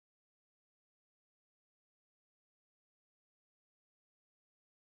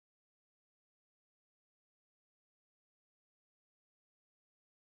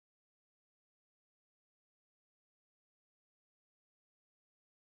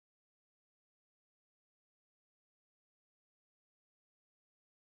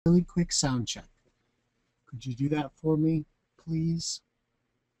really quick sound check. Could you do that for me, please?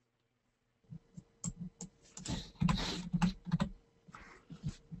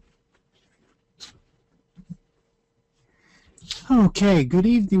 Okay, good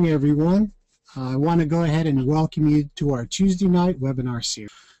evening, everyone. I want to go ahead and welcome you to our Tuesday night webinar series.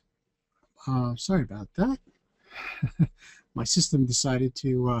 Sorry about that. My system decided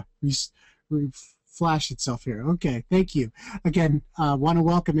to flash itself here. Okay, thank you. Again, I want to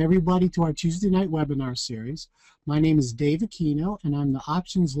welcome everybody to our Tuesday night webinar series. My name is Dave Aquino, and I'm the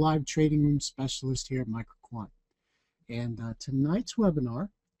Options Live Trading Room Specialist here at Microquant. And tonight's webinar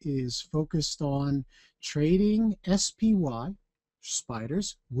is focused on trading SPY,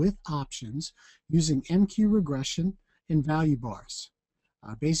 spiders, with options using MQ regression and value bars.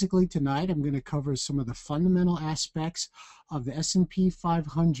 Basically tonight I'm going to cover some of the fundamental aspects of the S&P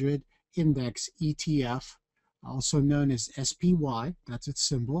 500 index ETF, also known as SPY, that's its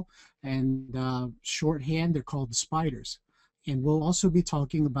symbol, and shorthand they're called the spiders. And we'll also be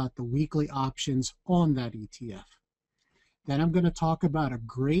talking about the weekly options on that ETF. Then I'm going to talk about a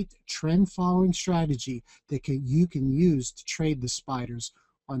great trend following strategy that you can use to trade the spiders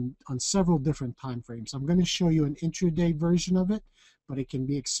on several different time frames. I'm going to show you an intraday version of it, but it can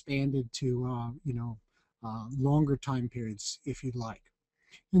be expanded to longer time periods if you'd like.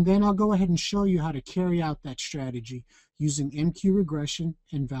 And then I'll go ahead and show you how to carry out that strategy using MQ regression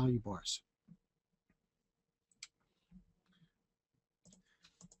and value bars.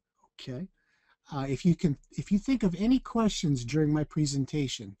 Okay. If you think of any questions during my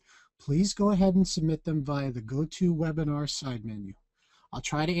presentation, please go ahead and submit them via the GoToWebinar side menu. I'll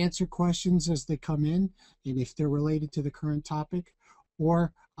try to answer questions as they come in, and if they're related to the current topic,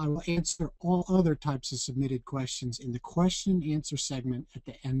 or I will answer all other types of submitted questions in the question and answer segment at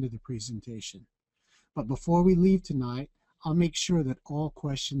the end of the presentation. But before we leave tonight, I'll make sure that all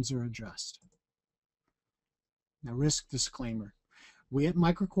questions are addressed. Now, risk disclaimer. We at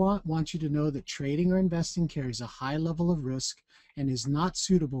Microquant want you to know that trading or investing carries a high level of risk and is not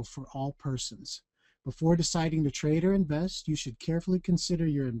suitable for all persons. Before deciding to trade or invest, you should carefully consider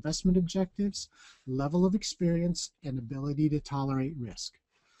your investment objectives, level of experience, and ability to tolerate risk.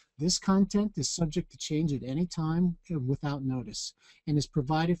 This content is subject to change at any time and without notice, and is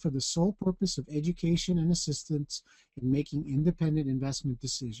provided for the sole purpose of education and assistance in making independent investment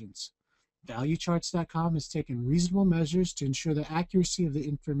decisions. ValueCharts.com has taken reasonable measures to ensure the accuracy of the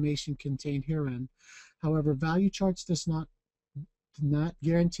information contained herein. However, ValueCharts does not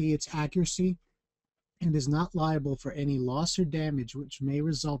guarantee its accuracy and is not liable for any loss or damage which may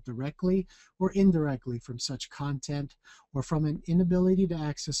result directly or indirectly from such content, or from an inability to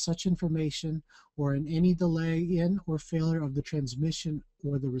access such information, or in any delay in or failure of the transmission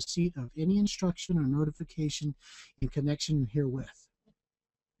or the receipt of any instruction or notification in connection herewith.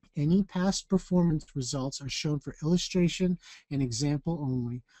 Any past performance results are shown for illustration and example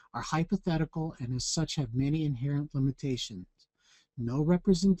only, are hypothetical, and as such have many inherent limitations. No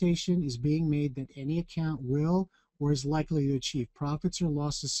representation is being made that any account will or is likely to achieve profits or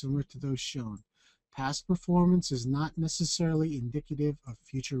losses similar to those shown. Past performance is not necessarily indicative of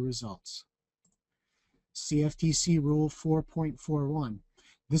future results. CFTC Rule 4.41.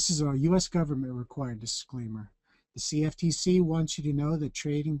 This is our U.S. government required disclaimer. The CFTC wants you to know that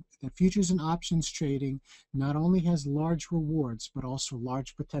futures and options trading not only has large rewards, but also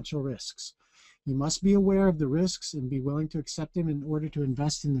large potential risks. You must be aware of the risks and be willing to accept them in order to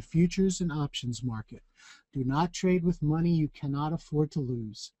invest in the futures and options market. Do not trade with money you cannot afford to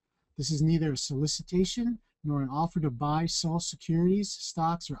lose. This is neither a solicitation nor an offer to buy, sell securities,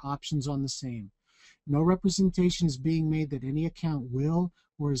 stocks, or options on the same. No representation is being made that any account will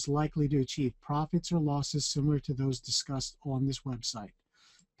or is likely to achieve profits or losses similar to those discussed on this website.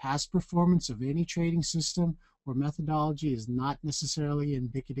 Past performance of any trading system or methodology is not necessarily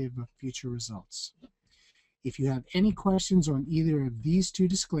indicative of future results. If you have any questions on either of these two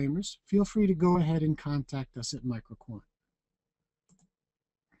disclaimers, feel free to go ahead and contact us at Microquant.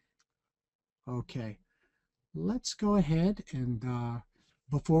 Okay, let's go ahead and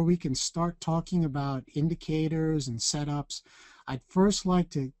before we can start talking about indicators and setups, I'd first like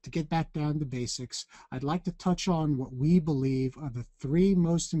to get back down to basics. I'd like to touch on what we believe are the three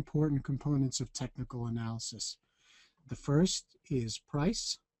most important components of technical analysis. The first is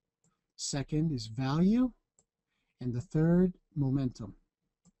price, second is value, and the third, momentum.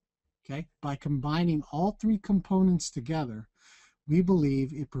 Okay? By combining all three components together, we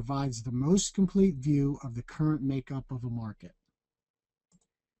believe it provides the most complete view of the current makeup of a market.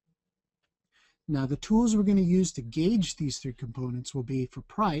 Now, the tools we're going to use to gauge these three components will be, for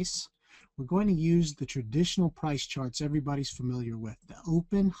price, we're going to use the traditional price charts everybody's familiar with, the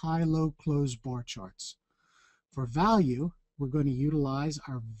open, high, low, close bar charts. For value, we're going to utilize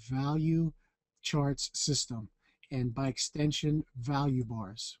our value charts system, and by extension, value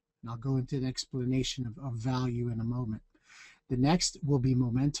bars. And I'll go into an explanation of value in a moment. The next will be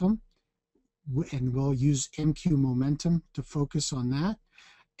momentum, and we'll use MQ momentum to focus on that.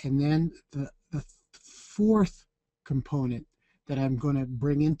 And then the fourth component that I'm going to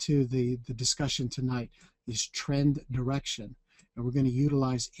bring into the discussion tonight is trend direction. And we're going to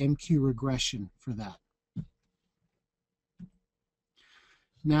utilize MQ regression for that.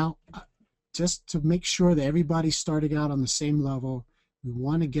 Now, just to make sure that everybody's starting out on the same level, we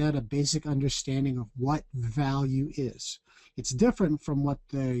want to get a basic understanding of what value is. It's different from what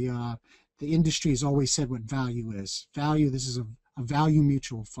the industry has always said what value is. Value, this is a value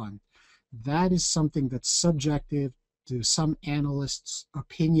mutual fund. That is something that's subjective to some analyst's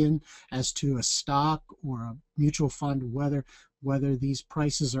opinion as to a stock or a mutual fund, whether these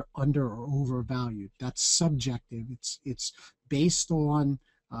prices are under or overvalued. That's subjective. It's based on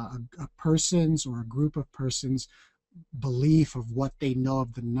a person's or a group of persons' belief of what they know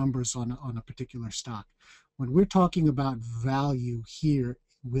of the numbers on a particular stock. When we're talking about value here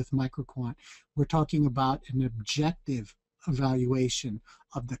with Microquant, we're talking about an objective evaluation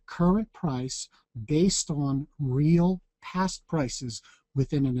of the current price based on real past prices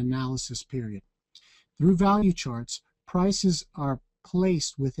within an analysis period. Through value charts, prices are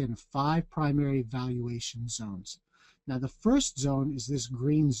placed within 5 primary valuation zones. Now, the first zone is this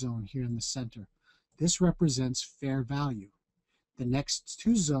green zone here in the center. This represents fair value. The next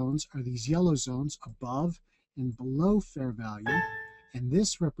 2 zones are these yellow zones above and below fair value, and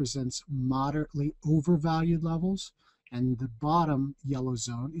this represents moderately overvalued levels, and the bottom yellow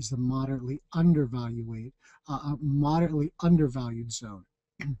zone is the moderately undervalued zone.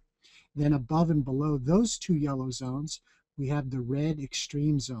 Then above and below those 2 yellow zones, we have the red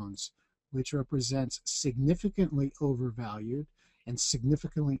extreme zones, which represents significantly overvalued and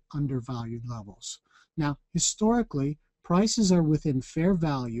significantly undervalued levels. Now, historically, prices are within fair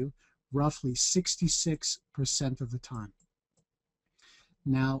value roughly 66% of the time.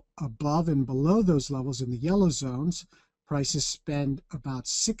 Now, above and below those levels in the yellow zones, prices spend about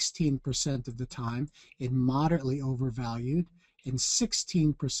 16% of the time in moderately overvalued and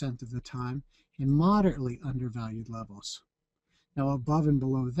 16% of the time in moderately undervalued levels. Now, above and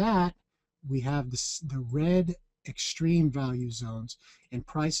below that, we have the red extreme value zones, and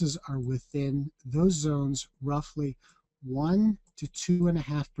prices are within those zones roughly 1 to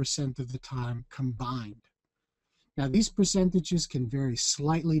 2.5% of the time combined. Now, these percentages can vary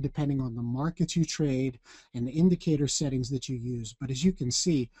slightly depending on the markets you trade and the indicator settings that you use, but as you can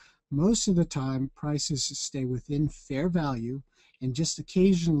see, most of the time prices stay within fair value and just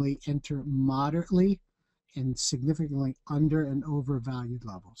occasionally enter moderately and significantly under and overvalued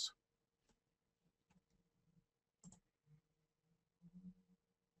levels.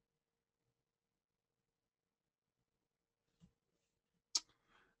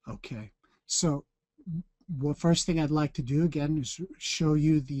 Okay, so the first thing I'd like to do again is show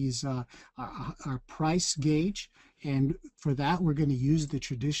you these our price gauge, and for that we're going to use the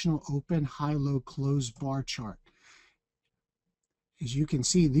traditional open, high, low, close bar chart. As you can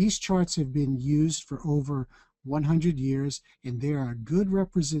see, these charts have been used for over 100 years, and they are a good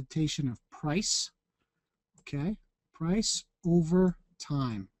representation of price, okay, price over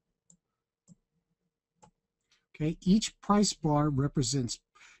time. Okay, each bar represents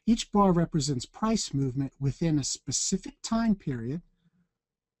price movement within a specific time period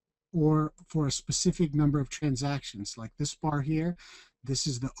or for a specific number of transactions. Like this bar here, this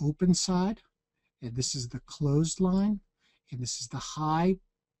is the open side, and this is the closed line, and this is the high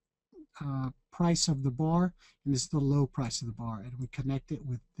price of the bar, and this is the low price of the bar. And we connect it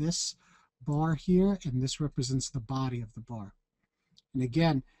with this bar here, and this represents the body of the bar. And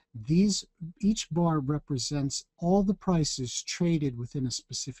again, each bar represents all the prices traded within a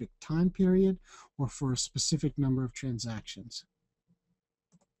specific time period or for a specific number of transactions.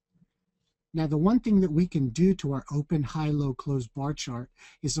 Now, the one thing that we can do to our open, high, low, close bar chart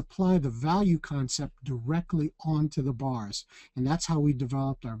is apply the value concept directly onto the bars, and that's how we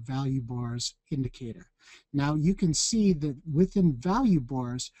developed our value bars indicator. Now, you can see that within value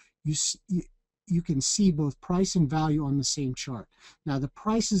bars, you can see both price and value on the same chart. Now, the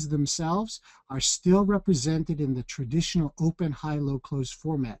prices themselves are still represented in the traditional open, high, low, close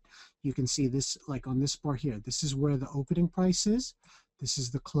format. You can see this, like on this bar here. This is where the opening price is. This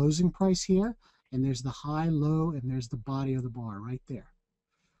is the closing price here. And there's the high, low, and there's the body of the bar right there.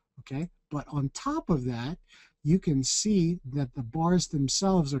 Okay? But on top of that, you can see that the bars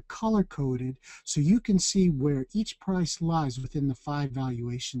themselves are color-coded, so you can see where each price lies within the 5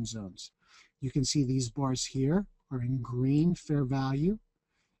 valuation zones. You can see these bars here are in green, fair value.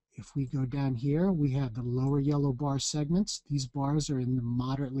 If we go down here, we have the lower yellow bar segments. These bars are in the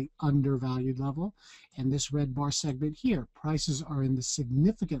moderately undervalued level. And this red bar segment here, prices are in the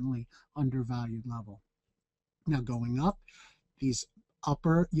significantly undervalued level. Now going up, these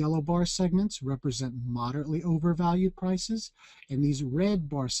upper yellow bar segments represent moderately overvalued prices, and these red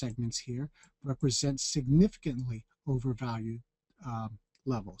bar segments here represent significantly overvalued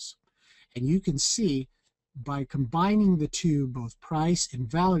levels. And you can see by combining the two, both price and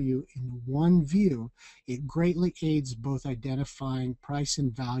value, in one view, it greatly aids both identifying price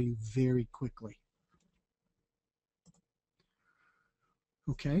and value very quickly.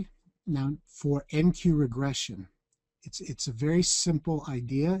 Okay, now for MQ regression, it's a very simple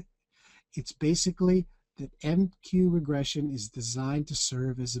idea. It's basically that MQ regression is designed to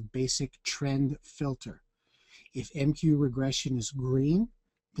serve as a basic trend filter. If MQ regression is green,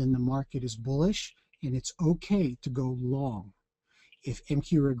 then the market is bullish and it's okay to go long. If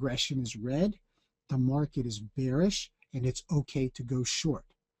MQ regression is red, the market is bearish and it's okay to go short.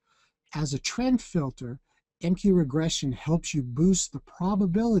 As a trend filter, MQ regression helps you boost the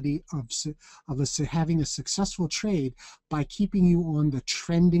probability of having a successful trade by keeping you on the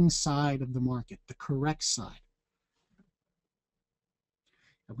trending side of the market, the correct side.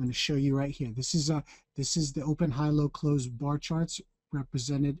 I'm going to show you right here. This is the open, high, low, close bar charts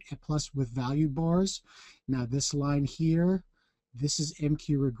represented plus with value bars. Now this line here, this is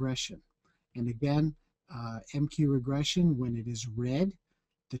MQ regression. And again, MQ regression, when it is red,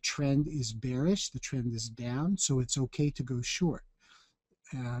 the trend is bearish, the trend is down, so it's okay to go short.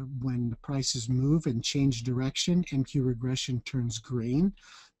 When the prices move and change direction, MQ regression turns green.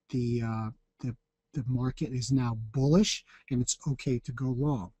 The market is now bullish and it's okay to go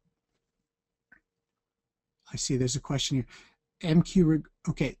long. I see there's a question here.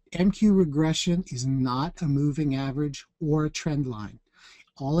 MQ regression is not a moving average or a trend line.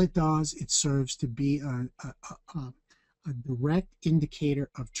 All it does, it serves to be a direct indicator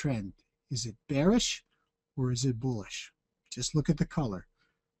of trend. Is it bearish or is it bullish? Just look at the color.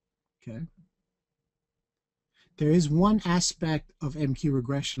 Okay. There is one aspect of MQ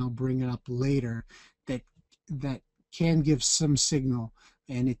regression, I'll bring it up later, that can give some signal,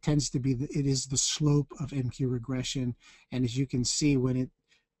 and it tends to be it is the slope of MQ regression. And as you can see, when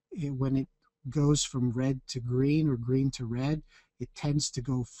it goes from red to green or green to red, it tends to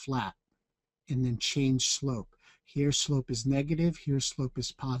go flat and then change slope. Here slope is negative, here slope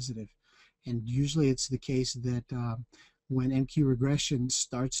is positive. And usually it's the case that when MQ regression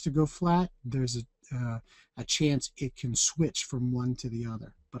starts to go flat, there's a chance it can switch from one to the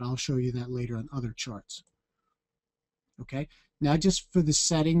other. But I'll show you that later on other charts. Okay, now just for the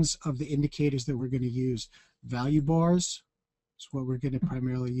settings of the indicators that we're going to use, value bars is what we're going to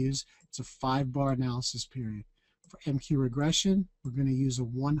primarily use. It's a 5-bar analysis period. For MQ regression, we're going to use a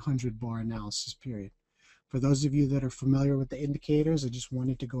 100-bar analysis period. For those of you that are familiar with the indicators, I just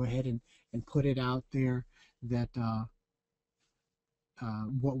wanted to go ahead and put it out there that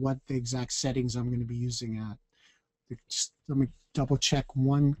what the exact settings I'm going to be using at. Just let me double check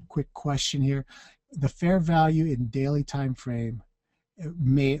one quick question here. The fair value in daily time frame,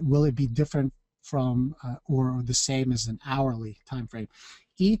 will it be different from or the same as an hourly time frame?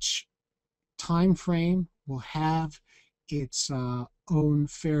 Each time frame will have its own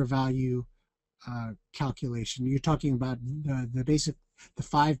fair value calculation. You're talking about the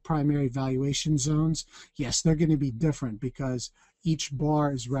 5 primary valuation zones. Yes, they're going to be different because each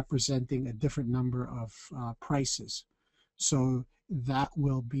bar is representing a different number of prices. So that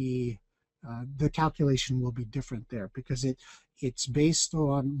will be, the calculation will be different there because it's based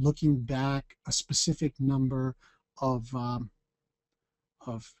on looking back a specific number of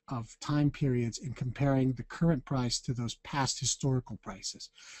time periods and comparing the current price to those past historical prices.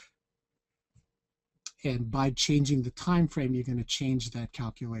 And by changing the time frame, you're going to change that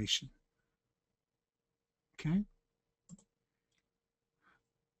calculation. Okay.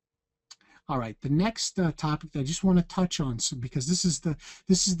 All right. The next topic that I just want to touch on, because this is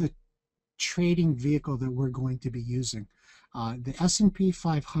the trading vehicle that we're going to be using, the S&P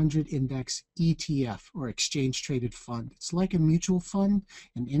 500 Index ETF, or Exchange Traded Fund. It's like a mutual fund,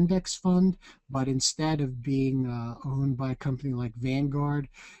 an index fund, but instead of being owned by a company like Vanguard,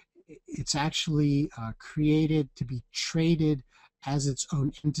 it's actually created to be traded as its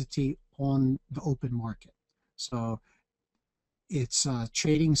own entity on the open market. So its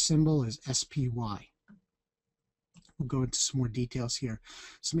trading symbol is SPY. we'll go into some more details here.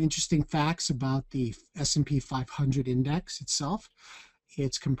 Some interesting facts about the S&P 500 index itself.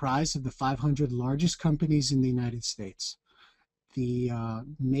 It's comprised of the 500 largest companies in the United States. The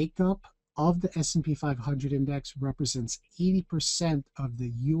makeup of the S&P 500 index represents 80% of the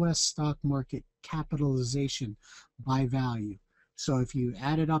U.S. stock market capitalization by value. So if you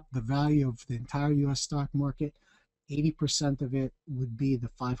added up the value of the entire U.S. stock market, 80% of it would be the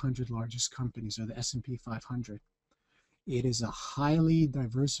 500 largest companies, or the S&P 500. It is a highly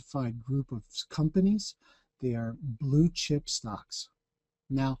diversified group of companies. They are blue chip stocks.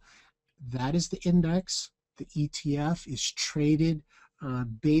 Now, that is the index. The ETF is traded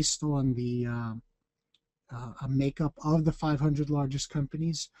based on the a makeup of the 500 largest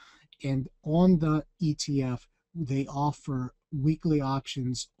companies. And on the ETF, they offer weekly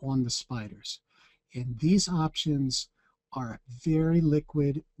options on the SPDRs. And these options are very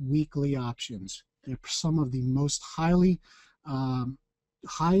liquid weekly options. They're some of the most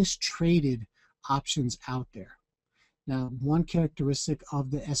highest traded options out there. Now, one characteristic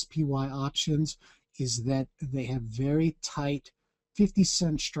of the SPY options is that they have very tight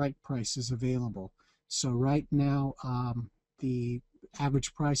 50-cent strike prices available. So right now, the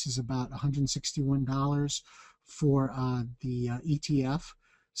average price is about $161 for the ETF.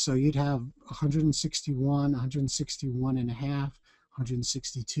 So you'd have 161, 161 and a half,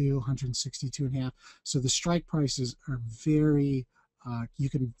 162, 162 and a half. So the strike prices are very, you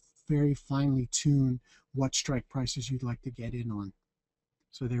can very finely tune what strike prices you'd like to get in on.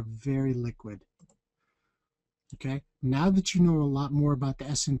 So they're very liquid. Okay, now that you know a lot more about the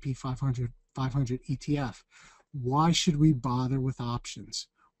S&P 500 ETF, why should we bother with options?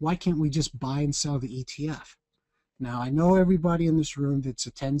 Why can't we just buy and sell the ETF? Now, I know everybody in this room that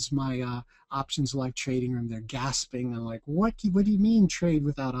attends my options live trading room, they're gasping and like, what do you mean trade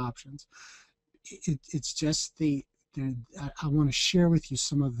without options? It's just I want to share with you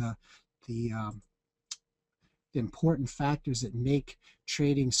some of the important factors that make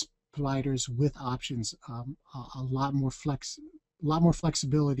trading SPDRs with options a lot more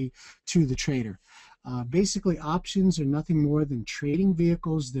flexibility to the trader. Basically, options are nothing more than trading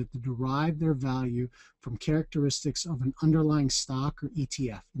vehicles that derive their value from characteristics of an underlying stock or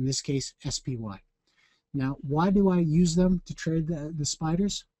ETF, in this case, SPY. Now, why do I use them to trade the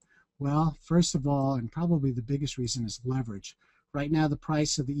SPDRs? Well, first of all, and probably the biggest reason, is leverage. Right now, the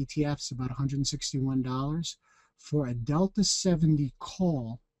price of the ETF is about $161. For a Delta 70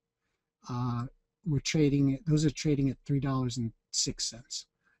 call, we're trading it, those are trading at $3.06.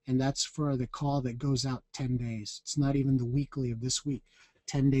 And that's for the call that goes out 10 days. It's not even the weekly of this week,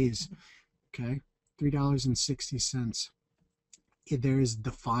 10 days. Okay, $3.60. There is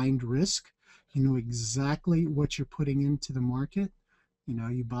defined risk. You know exactly what you're putting into the market. You know,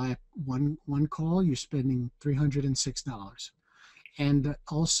 you buy one call, you're spending $306. And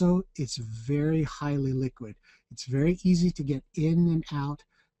also, it's very highly liquid. It's very easy to get in and out.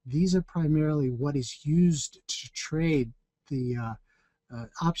 These are primarily what is used to trade the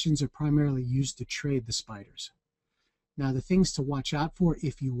options are primarily used to trade the SPDRs. Now, the things to watch out for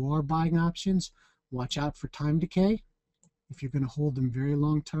if you are buying options, watch out for time decay. If you're going to hold them very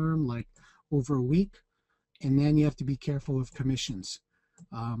long term, like over a week, and then you have to be careful of commissions.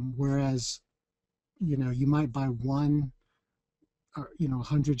 Whereas, you know, you might buy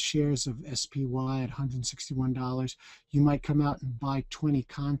 100 shares of SPY at $161. You might come out and buy 20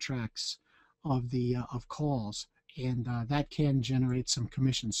 contracts of calls, and that can generate some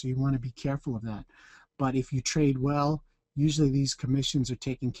commissions. So you want to be careful of that. But if you trade well, usually these commissions are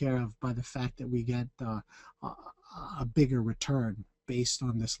taken care of by the fact that we get a bigger return based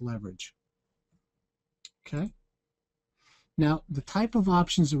on this leverage. Okay. Now, the type of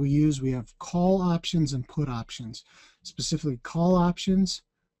options that we use, we have call options and put options. Specifically, call options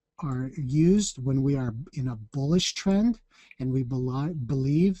are used when we are in a bullish trend and we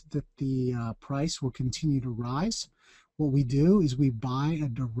believe that the price will continue to rise. What we do is we buy a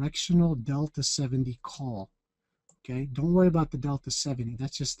directional Delta 70 call. Okay, don't worry about the Delta 70.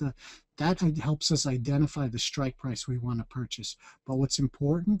 That's just that helps us identify the strike price we want to purchase. But what's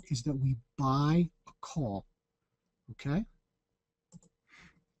important is that we buy a call. Okay.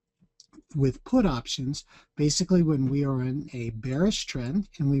 With put options, basically when we are in a bearish trend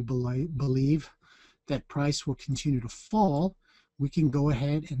and we believe that price will continue to fall, we can go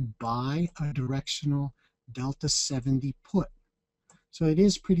ahead and buy a directional Delta 70 put. So it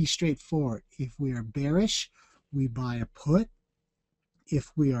is pretty straightforward. If we are bearish, we buy a put.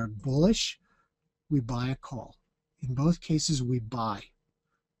 If we are bullish, we buy a call. In both cases, we buy.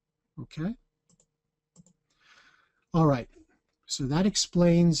 Okay? All right. So that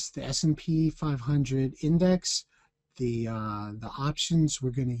explains the S&P 500 index the options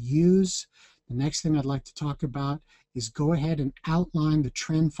we're going to use. The next thing I'd like to talk about is go ahead and outline the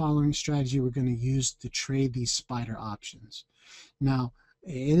trend following strategy we're going to use to trade these spider options. Now,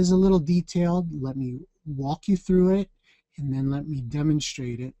 it is a little detailed. Let me walk you through it, and then let me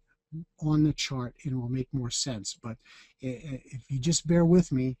demonstrate it on the chart, and it will make more sense. But if you just bear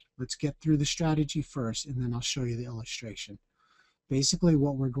with me, let's get through the strategy first, and then I'll show you the illustration. Basically,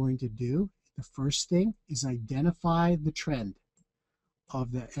 what we're going to do, the first thing is identify the trend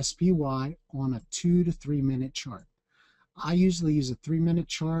of the SPY on a 2 to 3 minute chart. I usually use a 3-minute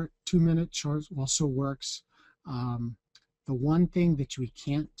chart. 2-minute chart also works. The one thing that we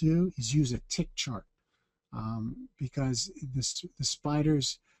can't do is use a tick chart, because the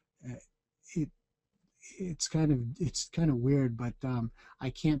spiders, it's kind of weird, but I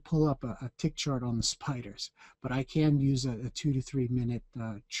can't pull up a tick chart on the spiders, but I can use a 2 to 3 minute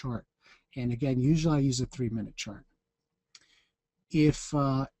chart. And again, usually I use a 3-minute chart. If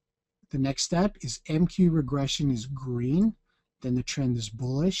the next step is MQ regression is green, then the trend is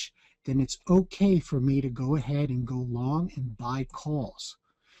bullish, then it's okay for me to go ahead and go long and buy calls.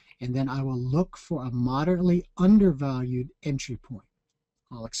 And then I will look for a moderately undervalued entry point.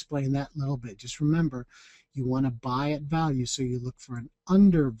 I'll explain that a little bit. Just remember, you want to buy at value, so you look for an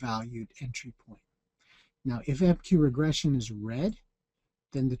undervalued entry point. Now, if MQ regression is red,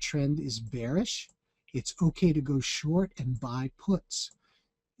 then the trend is bearish. It's okay to go short and buy puts.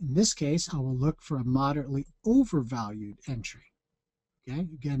 In this case, I will look for a moderately overvalued entry. Okay,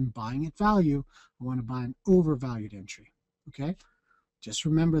 again, buying at value, I want to buy an overvalued entry. Okay, just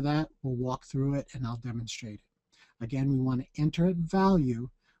remember that. We'll walk through it and I'll demonstrate it. Again, we want to enter at value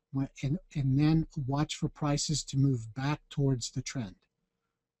and then watch for prices to move back towards the trend.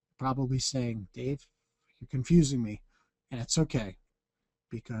 Probably saying, Dave, you're confusing me. And it's okay,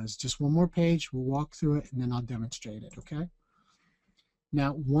 because just one more page, we'll walk through it and then I'll demonstrate it. Okay.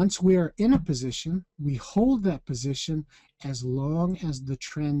 Now, once we are in a position, we hold that position as long as the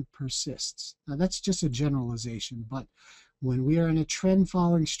trend persists. Now, that's just a generalization, but when we are in a trend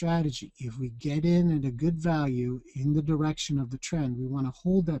following strategy, if we get in at a good value in the direction of the trend, we want to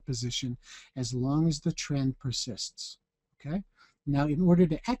hold that position as long as the trend persists. Okay? Now, in order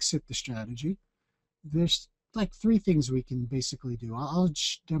to exit the strategy, there's like 3 things we can basically do. I'll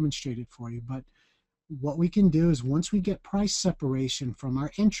demonstrate it for you, but what we can do is, once we get price separation from our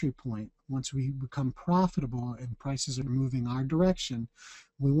entry point, once we become profitable and prices are moving our direction,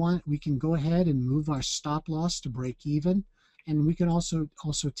 we can go ahead and move our stop loss to break even, and we can also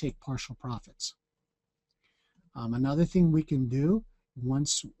take partial profits. Another thing we can do,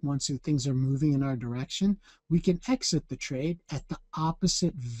 once things are moving in our direction, we can exit the trade at the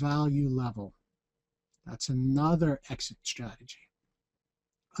opposite value level. That's another exit strategy.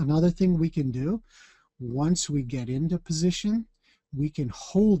 Another thing we can do, once we get into position, we can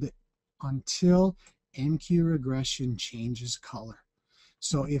hold it until MQ regression changes color.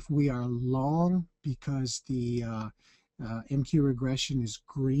 So if we are long because the MQ regression is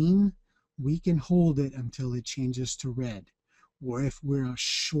green, we can hold it until it changes to red. Or if we're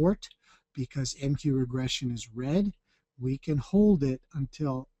short because MQ regression is red, we can hold it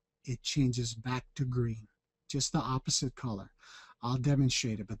until it changes back to green, just the opposite color. I'll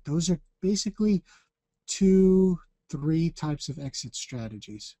demonstrate it, but those are basically 2, 3 types of exit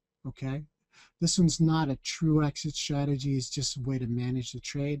strategies. Okay, this one's not a true exit strategy, it's just a way to manage the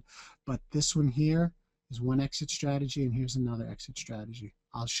trade, but this one here is one exit strategy, and here's another exit strategy.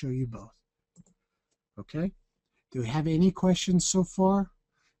 I'll show you both. Okay, do we have any questions so far?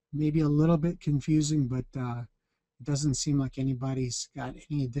 Maybe a little bit confusing, but it doesn't seem like anybody's got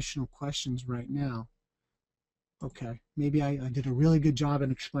any additional questions right now. Okay, maybe I did a really good job in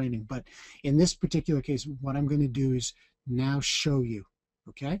explaining, but in this particular case, what I'm going to do is now show you.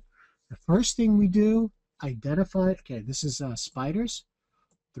 Okay, the first thing we do, identify. Okay, this is spiders,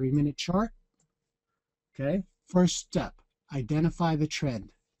 3-minute chart. Okay, first step, identify the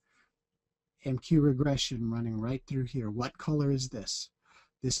trend. MQ regression running right through here. What color is this?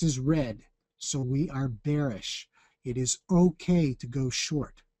 This is red, so we are bearish. It is okay to go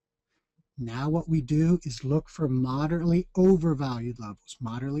short. Now what we do is look for moderately overvalued levels.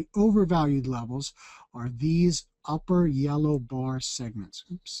 Moderately overvalued levels are these upper yellow bar segments.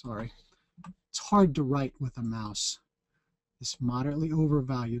 Oops, sorry. It's hard to write with a mouse. This moderately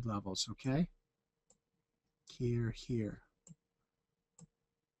overvalued levels, okay? Here.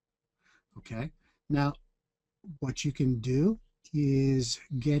 Okay. Now, what you can do is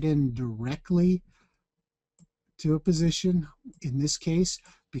get in directly to a position. In this case,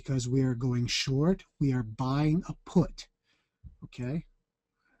 because we are going short, we are buying a put. Okay,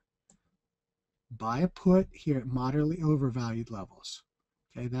 buy a put here at moderately overvalued levels.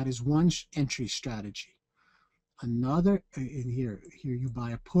 Okay, that is one entry strategy. Another, in here you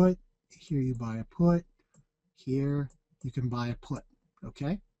buy a put, here you buy a put, here you can buy a put.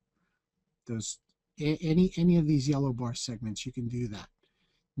 Okay, those any of these yellow bar segments, you can do that.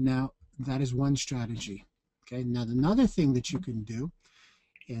 Now that is one strategy. Okay, now another thing that you can do,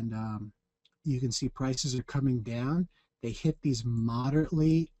 and you can see prices are coming down. They hit these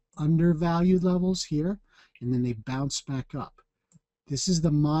moderately undervalued levels here, and then they bounce back up. This is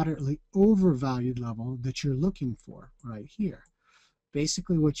the moderately overvalued level that you're looking for right here.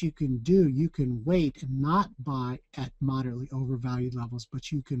 Basically what you can do, you can wait and not buy at moderately overvalued levels,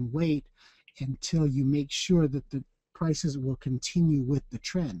 but you can wait until you make sure that the prices will continue with the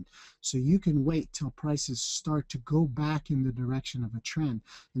trend. So you can wait till prices start to go back in the direction of a trend.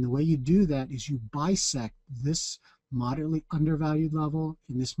 And the way you do that is you bisect this moderately undervalued level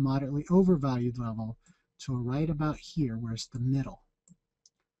and this moderately overvalued level to right about here, where it's the middle.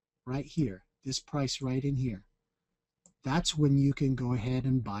 Right here, this price right in here. That's when you can go ahead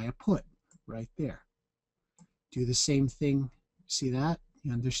and buy a put right there. Do the same thing. See that?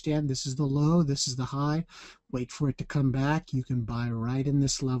 You understand? This is the low, this is the high. Wait for it to come back. You can buy right in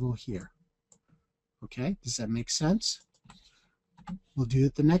this level here. Okay, does that make sense? We'll do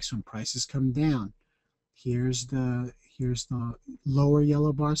it the next one. Prices come down. Here's the lower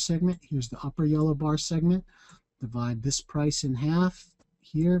yellow bar segment. Here's the upper yellow bar segment. Divide this price in half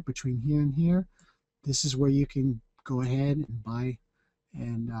here, between here and here. This is where you can go ahead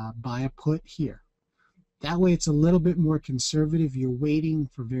and buy a put here. That way it's a little bit more conservative. You're waiting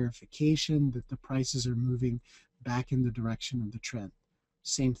for verification that the prices are moving back in the direction of the trend.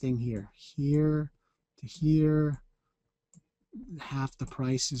 Same thing here. Here to here, half the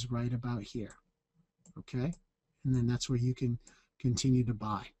price is right about here. Okay? And then that's where you can continue to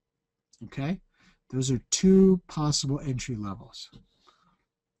buy. Okay? Those are two possible entry levels.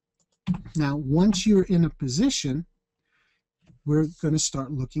 Now, once you're in a position, we're going to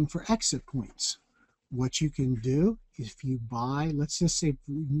start looking for exit points. What you can do, if you buy, let's just say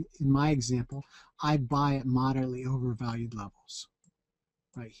in my example, I buy at moderately overvalued levels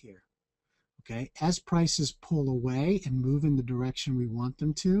right here. Okay, as prices pull away and move in the direction we want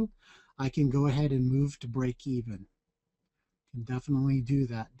them to, I can go ahead and move to break even. Can definitely do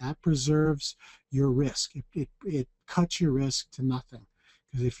that. That preserves your risk. It cuts your risk to nothing.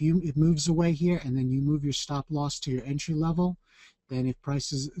 Because if it moves away here and then you move your stop loss to your entry level, then if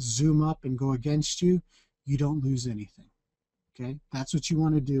prices zoom up and go against you, you don't lose anything. Okay, that's what you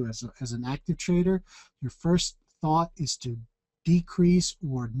want to do as an active trader. Your first thought is to decrease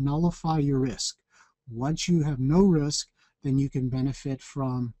or nullify your risk. Once you have no risk, then you can benefit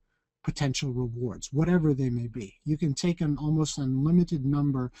from potential rewards, whatever they may be. You can take an almost unlimited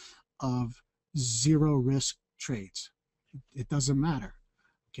number of zero risk trades. It doesn't matter.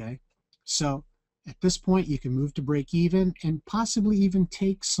 Okay, so at this point you can move to break even and possibly even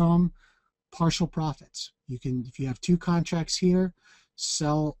take some partial profits. You can, if you have two contracts here,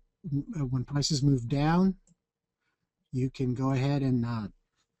 sell when prices move down. You can go ahead and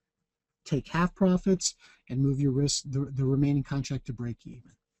take half profits and move your risk, the remaining contract, to break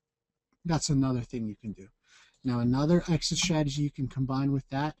even. That's another thing you can do. Now another exit strategy you can combine with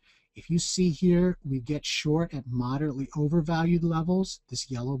that, if you see here we get short at moderately overvalued levels,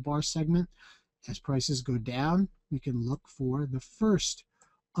 this yellow bar segment, as prices go down, we can look for the first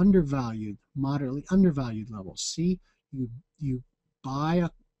undervalued, moderately undervalued levels. See, you buy a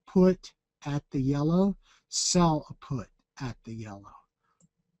put at the yellow, sell a put at the yellow.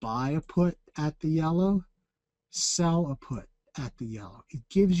 Buy a put at the yellow, sell a put at the yellow. It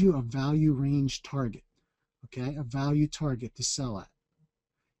gives you a value range target, okay, a value target to sell at.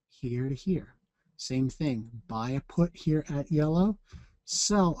 Here to here. Same thing. Buy a put here at yellow,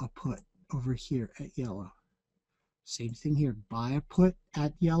 sell a put over here at yellow. Same thing here. Buy a put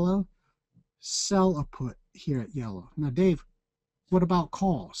at yellow, sell a put here at yellow. Now, Dave, what about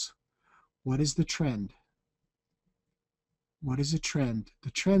calls? What is the trend? What is a trend?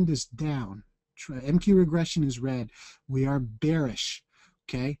 The trend is down. MQ regression is red. We are bearish.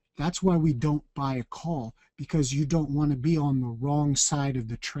 Okay, that's why we don't buy a call, because you don't want to be on the wrong side of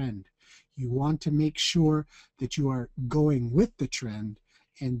the trend. You want to make sure that you are going with the trend,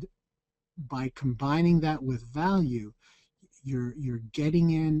 and by combining that with value, you're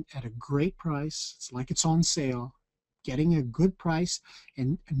getting in at a great price. It's like it's on sale, getting a good price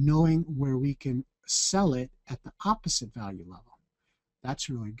and knowing where we can sell it at the opposite value level. That's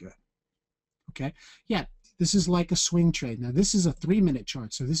really good. Okay, yeah, this is like a swing trade. Now this is a 3-minute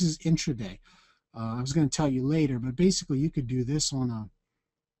chart, so this is intraday. I was going to tell you later, but basically you could do this on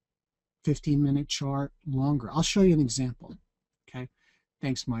 15-minute chart, longer. I'll show you an example. Okay.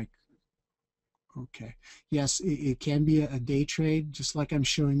 Thanks, Mike. Okay. Yes, it can be a day trade, just like I'm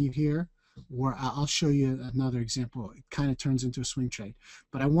showing you here, or I'll show you another example. It kind of turns into a swing trade.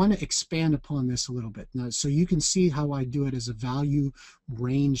 But I want to expand upon this a little bit now, so you can see how I do it as a value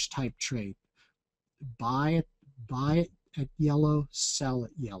range type trade. Buy it at yellow, sell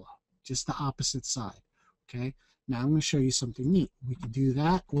at yellow. Just the opposite side. Okay. Now I'm going to show you something neat. We can do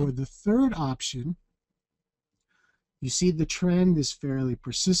that, or the third option. You see the trend is fairly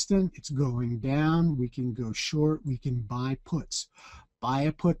persistent. It's going down. We can go short. We can buy puts. Buy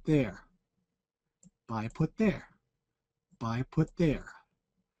a put there. Buy a put there. Buy a put there.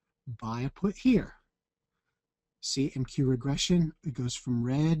 Buy a put here. See MQ regression? It goes from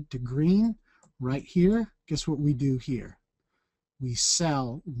red to green. Right here, guess what we do here? We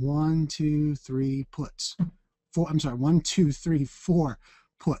sell 1, 2, 3 puts. 1, 2, 3, 4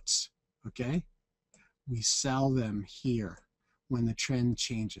 puts. Okay? We sell them here when the trend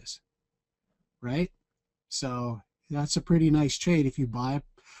changes, right? So that's a pretty nice trade. If you buy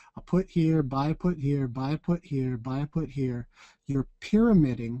a put here, buy a put here, buy a put here, buy a put here, you're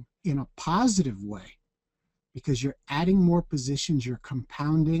pyramiding in a positive way because you're adding more positions, you're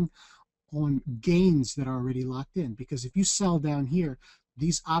compounding on gains that are already locked in. Because if you sell down here,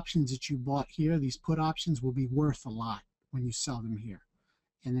 these options that you bought here, these put options, will be worth a lot when you sell them here.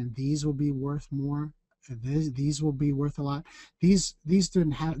 And then these will be worth more. These will be worth a lot. These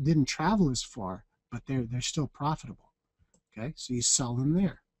didn't travel as far, but they're still profitable. Okay, so you sell them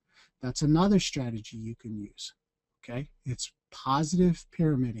there. That's another strategy you can use. Okay, it's positive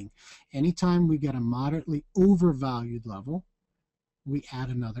pyramiding. Anytime we get a moderately overvalued level, we add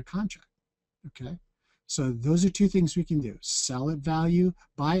another contract. Okay, so those are two things we can do: sell at value,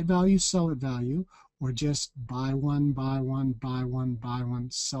 buy at value, sell at value, or just buy one, buy one, buy one, buy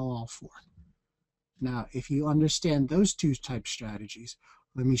one, sell all four. Now, if you understand those two type strategies,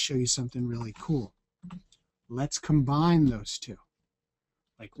 let me show you something really cool. Let's combine those two.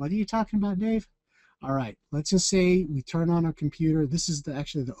 Like, what are you talking about, Dave? All right, let's just say we turn on our computer. This is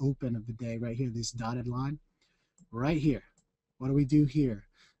actually the open of the day right here, this dotted line. Right here. What do we do here?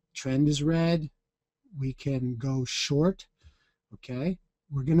 Trend is red. We can go short. Okay.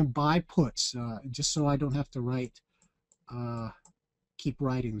 We're going to buy puts, just so I don't have to write keep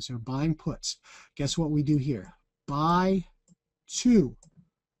writing. So buying puts. Guess what we do here? Buy two.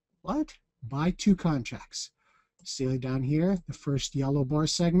 What? Buy two contracts. See down here, the first yellow bar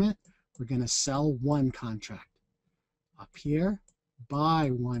segment, we're going to sell one contract. Up here, buy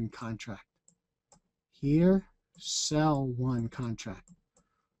one contract. Here, sell one contract.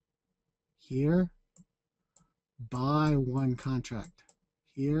 Here, buy one contract.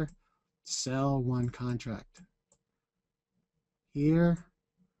 Here, sell one contract. Here,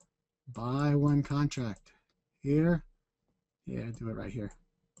 buy one contract. Here, yeah, do it right here.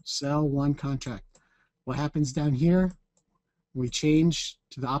 Sell one contract. What happens down here? We change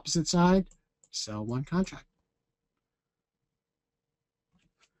to the opposite side, sell one contract.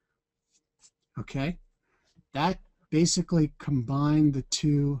 Okay, that basically combined the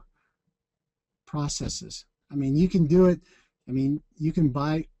two processes. I mean, you can do it. I mean, you can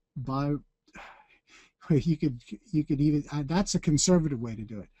buy. You could even. That's a conservative way to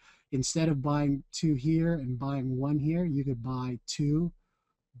do it. Instead of buying two here and buying one here, you could buy two,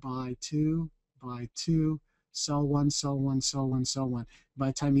 buy two, buy two, sell one, sell one, sell one, sell one. By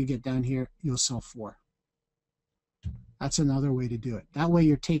the time you get down here, you'll sell four. That's another way to do it. That way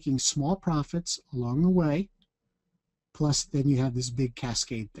you're taking small profits along the way, plus then you have this big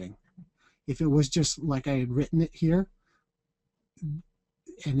cascade thing. If it was just like I had written it here, and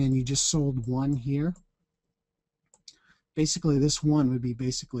then you just sold one here, basically this one would be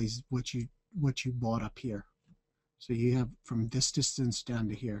basically what you bought up here. So you have from this distance down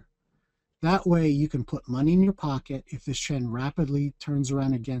to here. That way you can put money in your pocket. If this trend rapidly turns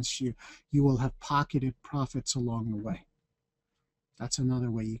around against you, you will have pocketed profits along the way. That's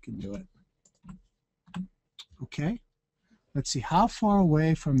another way you can do it. Okay, let's see. How far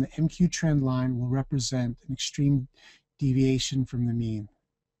away from the MQ trend line will represent an extreme deviation from the mean?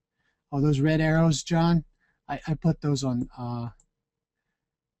 Oh, those red arrows, John, I put those on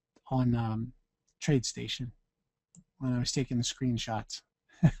TradeStation when I was taking the screenshots.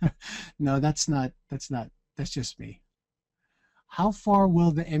 No, that's just me. How far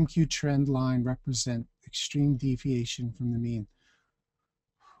will the MQ trend line represent extreme deviation from the mean?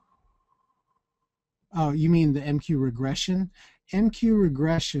 Oh, you mean the MQ regression? MQ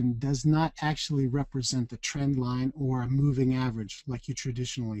regression does not actually represent a trend line or a moving average like you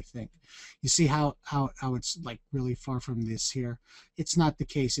traditionally think. You see how it's like really far from this here. It's not the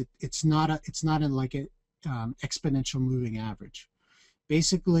case. It's not like an exponential moving average.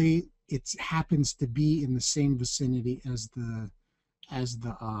 Basically, it happens to be in the same vicinity as the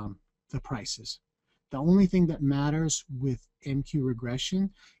prices. The only thing that matters with MQ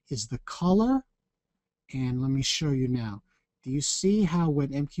regression is the color, and let me show you now. Do you see how when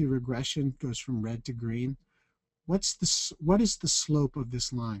MQ regression goes from red to green, what is the slope of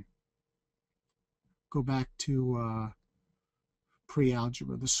this line? Go back to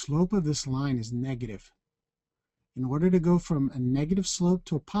pre-algebra. The slope of this line is negative. In order to go from a negative slope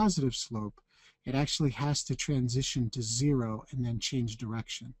to a positive slope, it actually has to transition to 0 and then change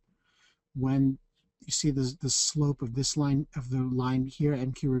direction. When you see the slope of this line, of the line here,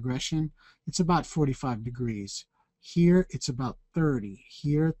 MQ regression, it's about 45 degrees. Here it's about 30.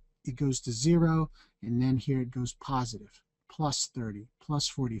 Here it goes to 0, and then here it goes positive, plus 30, plus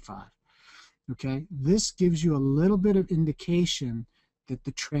 45. Okay, this gives you a little bit of indication that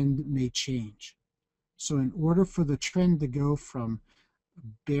the trend may change. So in order for the trend to go from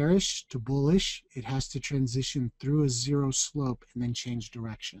bearish to bullish, it has to transition through a 0 slope and then change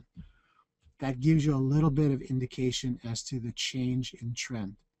direction. That gives you a little bit of indication as to the change in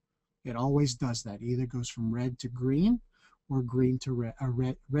trend. It always does that. It either goes from red to green or green to red,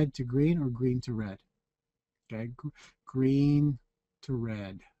 or red to green or green to red. Okay, green to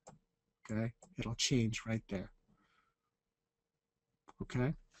red. Okay, it'll change right there.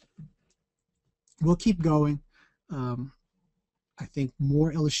 Okay, we'll keep going. I think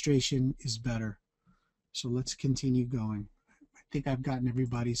more illustration is better. So let's continue going. I think I've gotten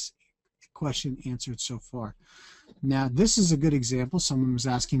everybody's question answered so far. Now, this is a good example. Someone was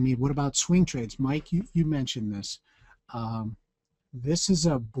asking me, what about swing trades? Mike, you mentioned this. This is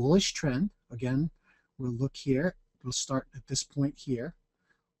a bullish trend. Again, we'll look here. We'll start at this point here.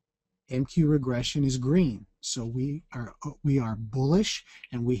 MQ regression is green. So we are bullish,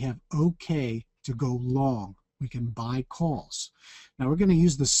 and we have OK to go long. We can buy calls. Now we're going to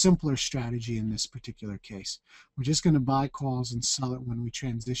use the simpler strategy in this particular case. We're just going to buy calls and sell it when we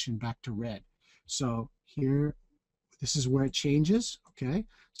transition back to red. So here, this is where it changes. Okay,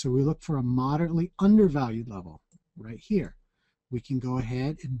 so we look for a moderately undervalued level right here. We can go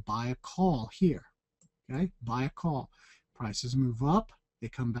ahead and buy a call here. Okay, buy a call. Prices move up, they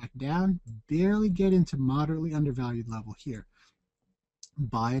come back down, barely get into moderately undervalued level here.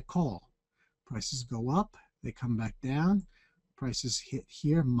 Buy a call. Prices go up, they come back down, prices hit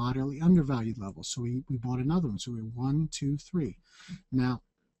here, moderately undervalued level. So we bought another one. So we 1, 2, 3. Now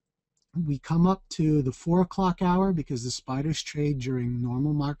we come up to the 4 o'clock hour because the spiders trade during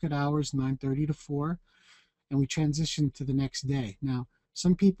normal market hours, 9:30 to 4, and we transition to the next day. Now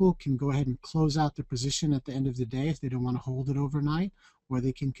some people can go ahead and close out their position at the end of the day if they don't want to hold it overnight, or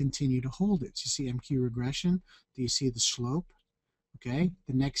they can continue to hold it. So you see MQ regression. Do you see the slope? Okay,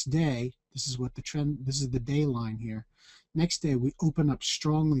 the next day, this is what the trend, this is the day line here. Next day, we open up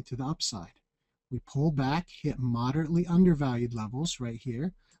strongly to the upside. We pull back, hit moderately undervalued levels right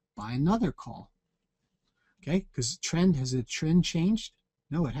here, buy another call. Okay, because has the trend changed?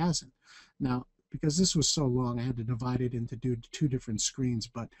 No, it hasn't. Now, because this was so long, I had to divide it into two different screens,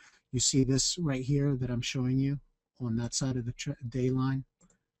 but you see this right here that I'm showing you on that side of the day line?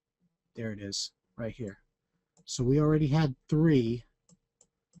 There it is, right here. So we already had 3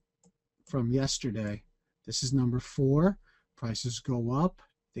 from yesterday. This is number 4. Prices go up,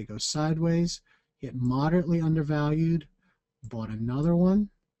 they go sideways, hit moderately undervalued, bought another one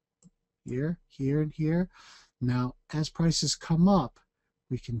here, here, and here. Now, as prices come up,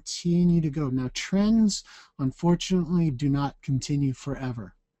 we continue to go. Now, trends, unfortunately, do not continue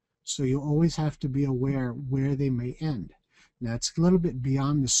forever. So you always have to be aware where they may end. Now, it's a little bit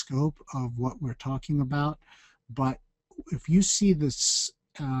beyond the scope of what we're talking about, but if you see this,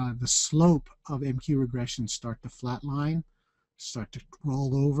 the slope of MQ regression start to flatline, start to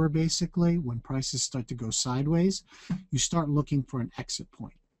roll over basically, when prices start to go sideways, you start looking for an exit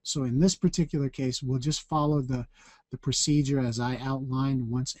point. So in this particular case, we'll just follow the procedure as I outlined.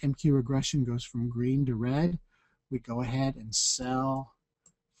 Once MQ regression goes from green to red, we go ahead and sell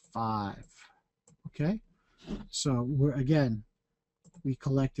 5. Okay, so we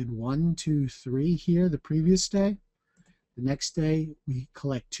collected 1, 2, 3 here the previous day. The next day we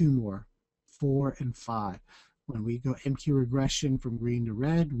collect 2 more, 4 and 5. When we go MQ regression from green to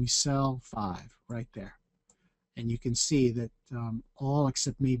red, we sell 5 right there. And you can see that all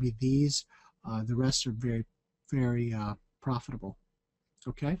except maybe these, the rest are very, very profitable.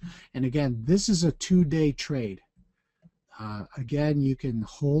 Okay, and again, this is a 2-day trade. Again, you can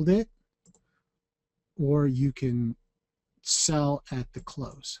hold it or you can sell at the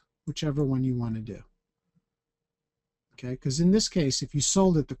close, whichever one you want to do. Okay, because in this case, if you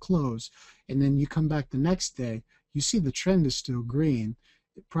sold at the close and then you come back the next day, you see the trend is still green,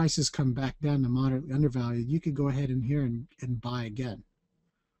 the prices come back down to moderately undervalued, you could go ahead in here and buy again.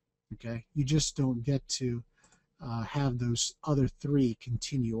 Okay, you just don't get to have those other three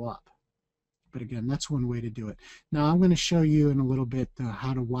continue up. But again, that's one way to do it. Now I'm going to show you in a little bit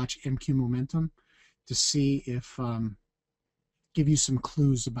how to watch MQ momentum to see if give you some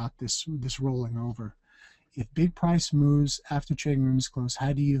clues about this rolling over. If big price moves after trading rooms close,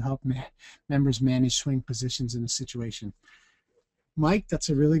 how do you help members manage swing positions in the situation? Mike, that's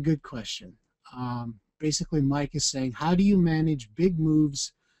a really good question. Basically, Mike is saying, how do you manage big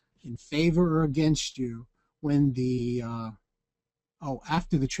moves in favor or against you when the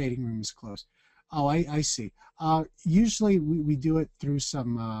after the trading room is closed? Oh, I see. Usually we do it through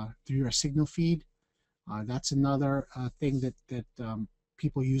some through our signal feed. That's another thing that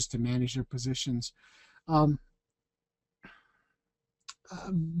people use to manage their positions.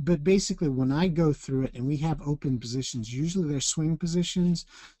 But basically, when I go through it and we have open positions, usually they're swing positions.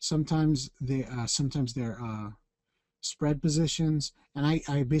 Sometimes they're spread positions, and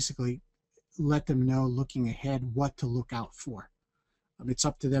I basically let them know looking ahead what to look out for. It's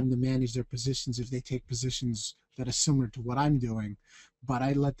up to them to manage their positions if they take positions that are similar to what I'm doing, but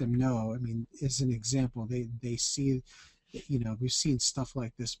I let them know. I mean, as an example, they see, you know, we've seen stuff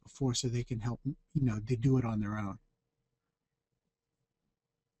like this before, so they can help, you know, they do it on their own.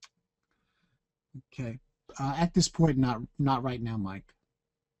 Okay, at this point, not right now, Mike.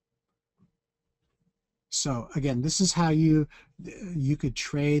 So again, this is how you could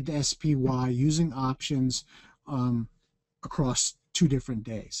trade the SPY using options across 2 different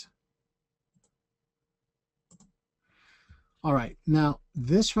days. All right, now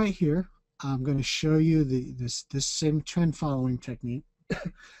this right here, I'm going to show you this same trend following technique.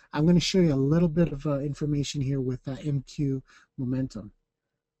 I'm going to show you a little bit of information here with MQ momentum.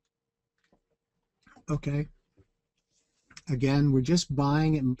 Okay. Again, we're just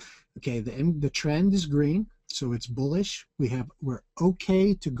buying it. Okay, the trend is green, so it's bullish. We're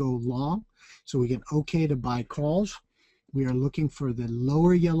okay to go long, so we get okay to buy calls. We are looking for the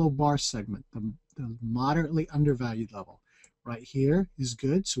lower yellow bar segment, the moderately undervalued level. Right here is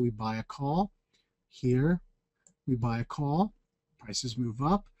good, so we buy a call. Here, we buy a call. Prices move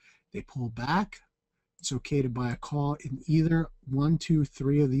up, they pull back. It's okay to buy a call in either 1, 2,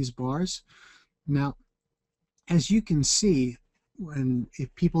 3 of these bars. Now, as you can see,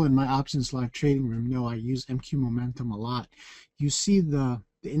 if people in my options live trading room know I use MQ momentum a lot, you see the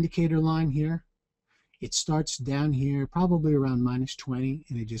indicator line here. It starts down here, probably around -20,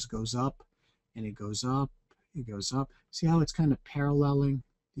 and it just goes up, and it goes up, it goes up. See how it's kind of paralleling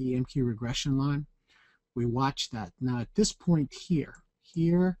the MQ regression line? We watch that. Now at this point here,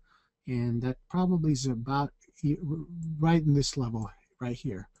 and that probably is about right in this level right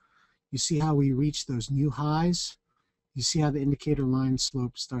here. You see how we reach those new highs? You see how the indicator line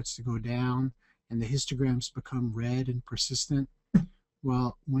slope starts to go down and the histograms become red and persistent?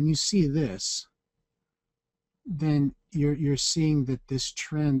 Well, when you see this, then you're seeing that this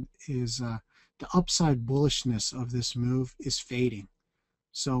trend is the upside bullishness of this move is fading.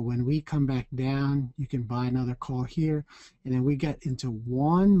 So when we come back down, you can buy another call here, and then we get into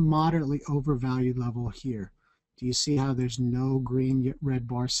one moderately overvalued level here. Do you see how there's no green red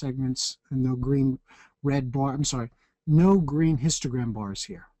bar segments, no green red bar, I'm sorry, no green histogram bars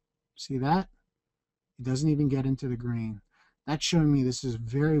here? See that? It doesn't even get into the green. That's showing me this is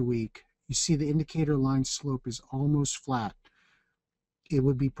very weak. You see the indicator line slope is almost flat. It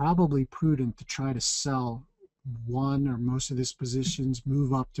would be probably prudent to try to sell one or most of these positions,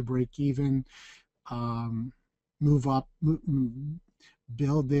 move up to break even, move up,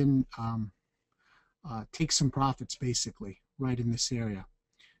 build in, take some profits basically right in this area.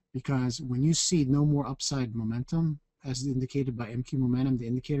 Because when you see no more upside momentum, as indicated by MQ momentum, the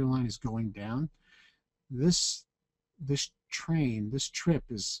indicator line is going down. This trip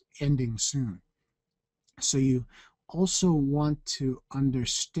is ending soon. So you also want to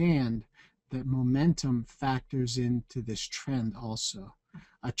understand that momentum factors into this trend also.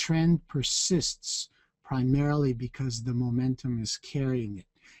 A trend persists primarily because the momentum is carrying it.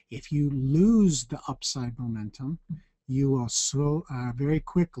 If you lose the upside momentum, you will very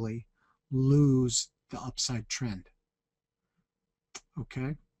quickly lose the upside trend.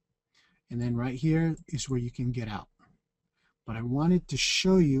 Okay? And then right here is where you can get out. But I wanted to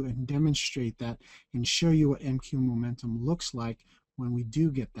show you and demonstrate that and show you what MQ momentum looks like when we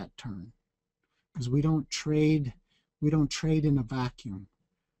do get that turn. Because we don't trade We don't trade in a vacuum.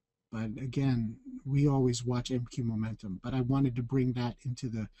 But again, we always watch MQ momentum. But I wanted to bring that into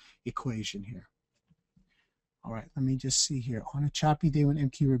the equation here. All right, let me just see here. On a choppy day when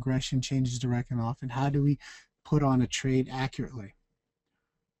MQ regression changes direction often, how do we put on a trade accurately?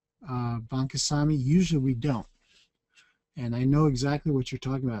 Bankasamy, usually we don't. And I know exactly what you're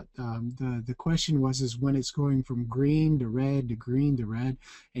talking about. The question is when it's going from green to red to green to red,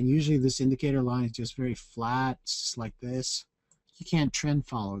 and usually this indicator line is just very flat, it's just like this. You can't trend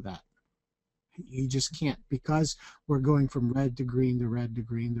follow that. You just can't, because we're going from red to green to red to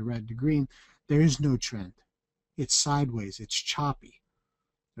green to red to green. There is no trend. It's sideways. It's choppy.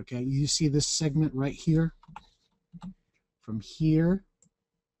 Okay, you see this segment right here? From here,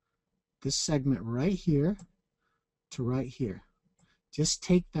 this segment right here to right here. Just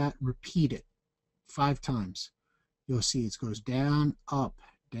take that, repeat it 5 times. You'll see it goes down, up,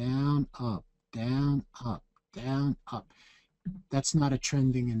 down, up, down, up, down, up. That's not a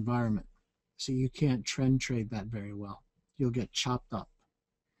trending environment. So you can't trend trade that very well. You'll get chopped up.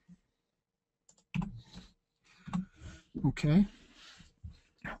 Okay.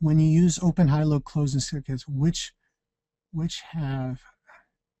 When you use open, high, low, close, and certificates, which have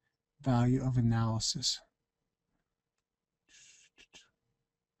value of analysis?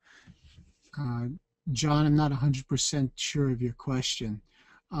 John, I'm not 100% sure of your question.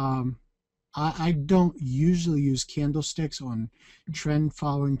 I don't usually use candlesticks on trend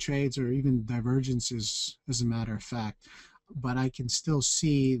following trades or even divergences, as a matter of fact, but I can still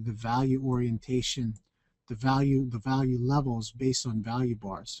see the value orientation, the value levels based on value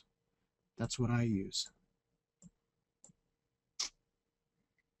bars. That's what I use.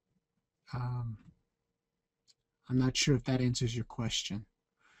 I'm not sure if that answers your question,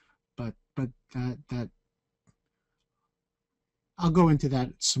 but that I'll go into that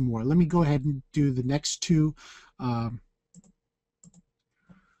some more. Let me go ahead and do the next two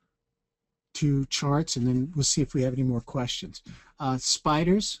charts, and then we'll see if we have any more questions.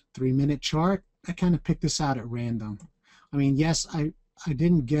 Spiders, 3-minute chart. I kind of picked this out at random. I mean, yes, I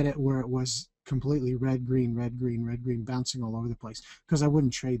didn't get it where it was completely red, green, red, green, red, green, bouncing all over the place, because I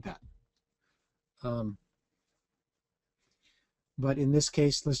wouldn't trade that. But in this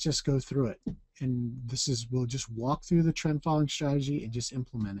case, let's just go through it. And we'll just walk through the trend following strategy and just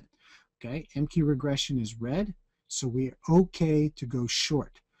implement it. Okay, MQ regression is red, so we're okay to go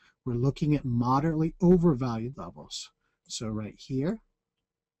short. We're looking at moderately overvalued levels. So right here,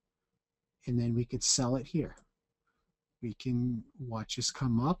 and then we could sell it here. We can watch this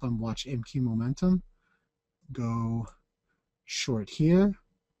come up and watch MQ momentum, go short here,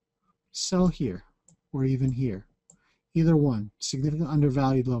 sell here, or even here. Either one. Significant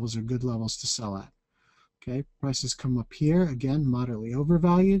undervalued levels are good levels to sell at. Okay, prices come up here, again, moderately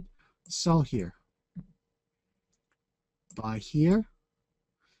overvalued, sell here. Buy here.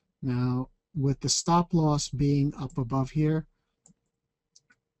 Now, with the stop loss being up above here,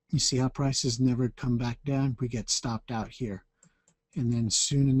 you see how prices never come back down? We get stopped out here. And then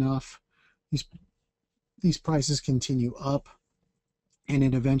soon enough, these prices continue up, and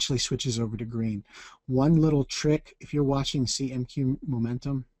it eventually switches over to green. One little trick, if you're watching, see MQ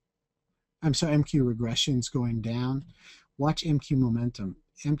momentum, MQ regressions going down, watch MQ momentum.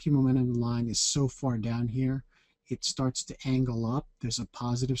 MQ momentum line is so far down here, it starts to angle up. There's a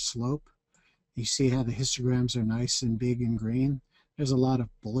positive slope. You see how the histograms are nice and big and green. There's a lot of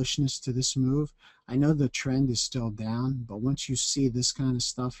bullishness to this move. I know the trend is still down, but once you see this kind of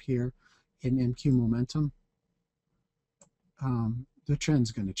stuff here in MQ momentum, the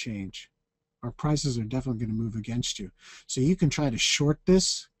trend's going to change. Our prices are definitely going to move against you. So you can try to short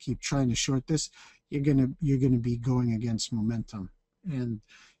this, keep trying to short this. You're going to be going against momentum, and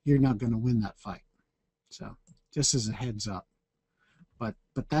you're not going to win that fight. So just as a heads up.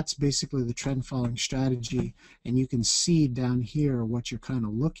 But that's basically the trend following strategy, and you can see down here what you're kind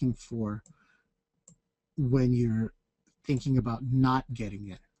of looking for when you're thinking about not getting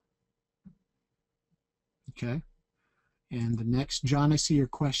in. Okay? And the next, John, I see your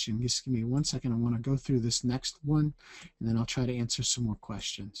question. Just give me 1 second. I want to go through this next one, and then I'll try to answer some more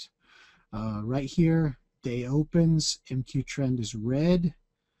questions. Right here, day opens, MQ trend is red.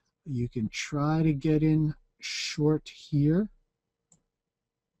 You can try to get in short here,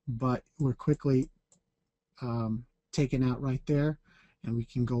 but we're quickly taken out right there, and we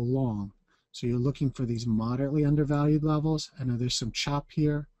can go long. So you're looking for these moderately undervalued levels. I know there's some chop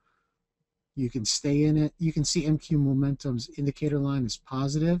here. You can stay in it. You can see MQ momentum's indicator line is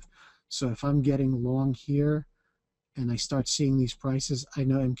positive. So if I'm getting long here and I start seeing these prices, I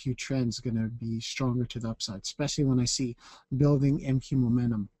know MQ trend's going to be stronger to the upside, especially when I see building MQ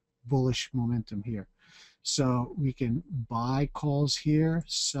momentum, bullish momentum here. So we can buy calls here,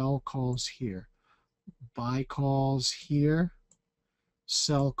 sell calls here, buy calls here,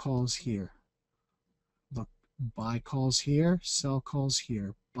 sell calls here. Look, buy calls here, sell calls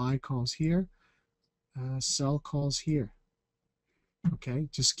here, buy calls here, sell calls here. Okay,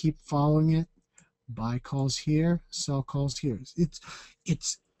 just keep following it. Buy calls here, sell calls here.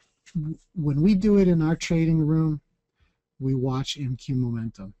 It's when we do it in our trading room, we watch MQ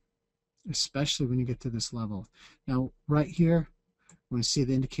momentum, especially when you get to this level. Now, right here, when you see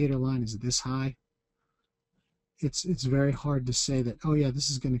the indicator line is this high, it's very hard to say that, oh yeah, this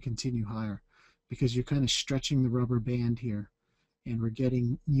is going to continue higher, because you're kind of stretching the rubber band here, and we're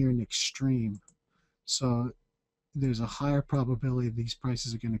getting near an extreme. So there's a higher probability these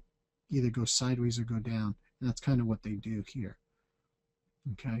prices are going to either go sideways or go down, and that's kind of what they do here.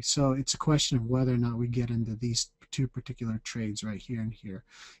 Okay, so it's a question of whether or not we get into these two particular trades right here and here.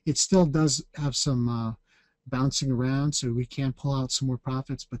 It still does have some bouncing around, so we can pull out some more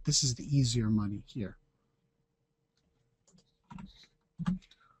profits, but this is the easier money here.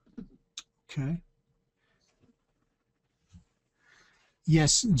 Okay.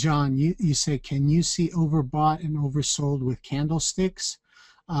 Yes, John, you say, can you see overbought and oversold with candlesticks?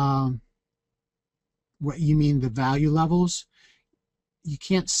 What you mean, the value levels? You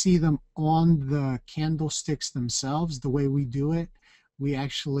can't see them on the candlesticks themselves the way we do it. We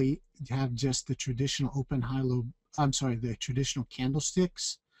actually have just the traditional open, high, low, I'm sorry, the traditional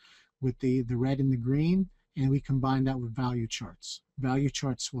candlesticks with the red and the green, and we combine that with value charts. Value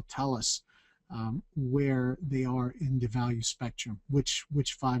charts will tell us where they are in the value spectrum, which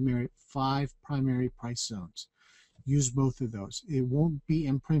five primary price zones. Use both of those. It won't be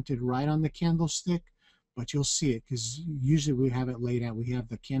imprinted right on the candlestick, but you'll see it, because usually we have it laid out. We have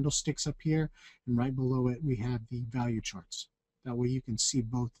the candlesticks up here, and right below it we have the value charts. That way you can see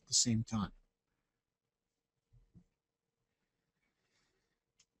both at the same time.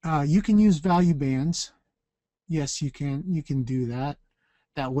 You can use value bands. Yes, you can do that.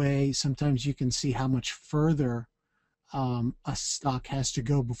 That way sometimes you can see how much further a stock has to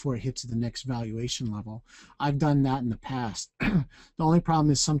go before it hits the next valuation level. I've done that in the past. The only problem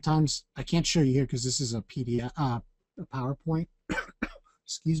is sometimes I can't show you here because this is a PDF, a PowerPoint.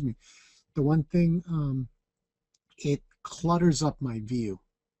 Excuse me. The one thing, it clutters up my view.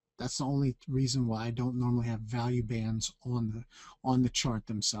 That's the only reason why I don't normally have value bands on the chart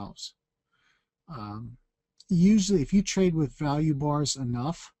themselves. Usually, if you trade with value bars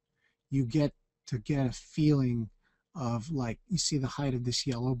enough, you get a feeling of, like, you see the height of this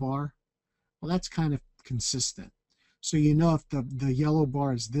yellow bar. Well, that's kind of consistent. So you know if the yellow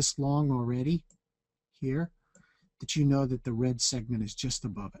bar is this long already here, that you know that the red segment is just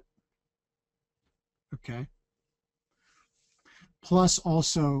above it. Okay. Plus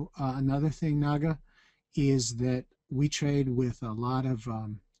also another thing, Naga, is that we trade with a lot of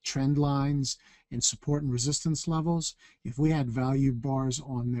trend lines and support and resistance levels. If we had value bars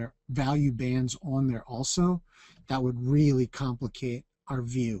on there, value bands on there also, that would really complicate our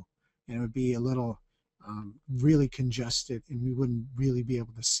view, and it would be a little really congested, and we wouldn't really be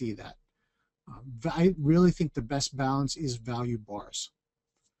able to see that. I really think the best balance is value bars.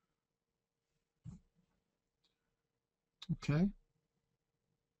 Okay.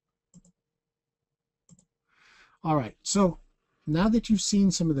 All right, so now that you've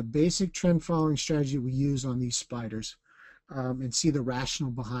seen some of the basic trend following strategy we use on these spiders, and see the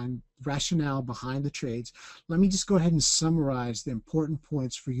rationale behind the trades, let me just go ahead and summarize the important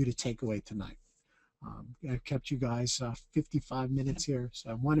points for you to take away tonight. I've kept you guys 55 minutes here, so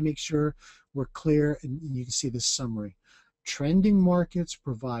I want to make sure we're clear and you can see this summary. Trending markets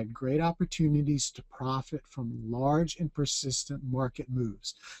provide great opportunities to profit from large and persistent market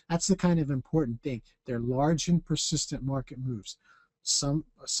moves. That's the kind of important thing. They're large and persistent market moves. Some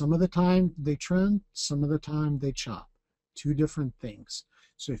of the time they trend, some of the time they chop. Two different things.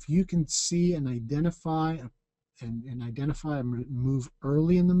 So if you can see and identify a move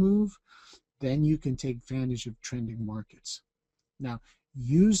early in the move, then you can take advantage of trending markets. Now,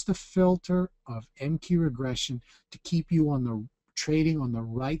 use the filter of MQ regression to keep you on the trading on the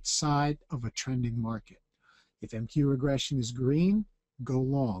right side of a trending market. If MQ regression is green, go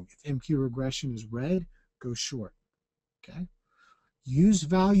long. If MQ regression is red, go short. Okay? Use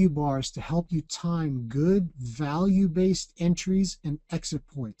value bars to help you time good value-based entries and exit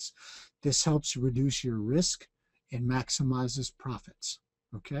points. This helps reduce your risk and maximizes profits.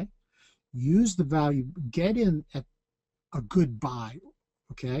 Okay? Use the value, get in at a good buy.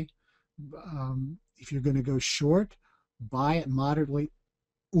 Okay? If you're going to go short, buy it moderately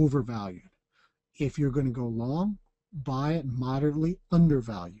overvalued. If you're going to go long, buy it moderately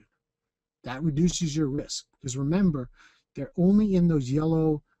undervalued. That reduces your risk, because remember, they're only in those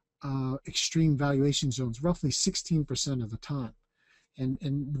yellow extreme valuation zones roughly 16% of the time.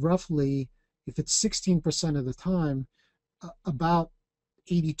 And roughly, if it's 16% of the time, about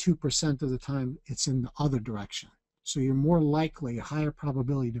 82% of the time it's in the other direction. So you're more likely, a higher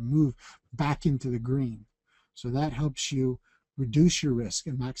probability to move back into the green. So that helps you reduce your risk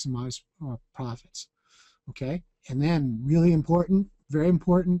and maximize profits. Okay, and then really important, very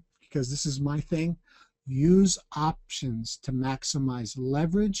important, because this is my thing, use options to maximize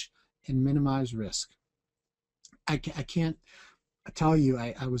leverage and minimize risk. I can't tell you,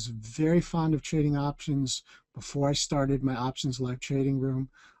 I was very fond of trading options before I started my options live trading room.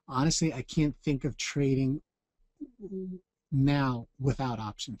 Honestly, I can't think of trading now without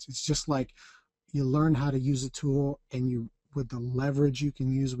options. It's just like you learn how to use a tool, and you, with the leverage you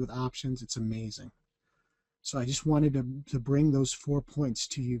can use with options, it's amazing. So I just wanted to bring those 4 points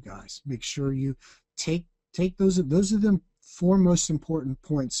to you guys. Make sure you take those are the 4 most important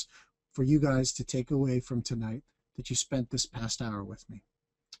points for you guys to take away from tonight that you spent this past hour with me.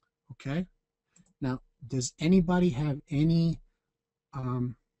 Okay? Now, does anybody have any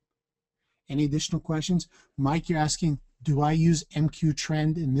additional questions? Mike, you're asking, do I use MQ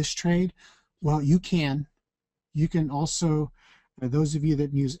Trend in this trade? Well, you can. You can also, those of you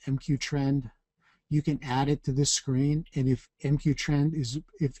that use MQ Trend, you can add it to this screen, and if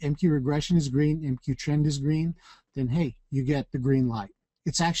MQ regression is green, MQ Trend is green, then hey, you get the green light.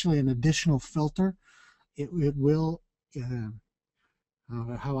 It's actually an additional filter. It will,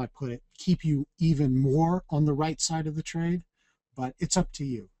 how I put it, keep you even more on the right side of the trade, but it's up to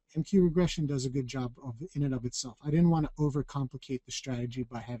you. MQ regression does a good job in and of itself. I didn't want to overcomplicate the strategy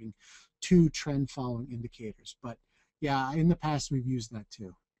by having 2 trend following indicators, but yeah, in the past we've used that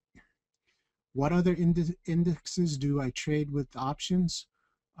too. What other indexes do I trade with options?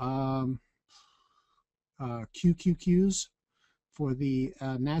 QQQs for the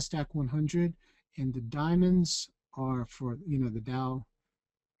NASDAQ 100, and the diamonds are for, the Dow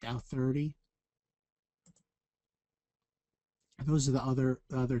 30. Those are the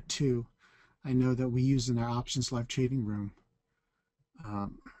other 2 I know that we use in our options live trading room.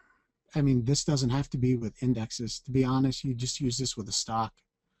 I mean, this doesn't have to be with indexes. To be honest, you just use this with a stock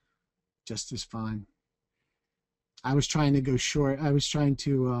just as fine. I was trying to go short. I was trying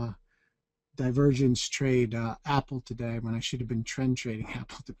to divergence trade Apple today when I should have been trend trading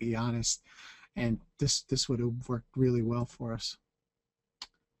Apple, to be honest. And this would have worked really well for us.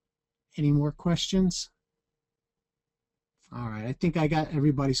 Any more questions? All right, I think I got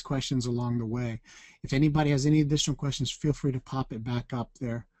everybody's questions along the way. If anybody has any additional questions, feel free to pop it back up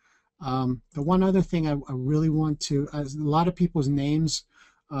there. The one other thing I really want to, a lot of people's names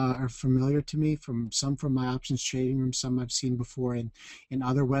are familiar to me, some from my options trading room, some I've seen before in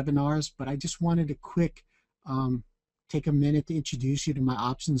other webinars, but I just wanted to quick take a minute to introduce you to my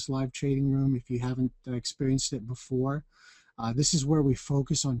options live trading room if you haven't experienced it before. This is where we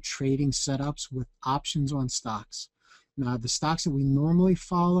focus on trading setups with options on stocks. Now, the stocks that we normally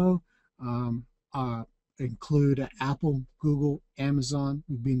follow include Apple, Google, Amazon.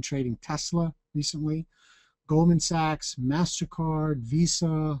 We've been trading Tesla recently, Goldman Sachs, MasterCard,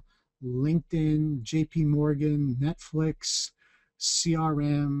 Visa, LinkedIn, JP Morgan, Netflix,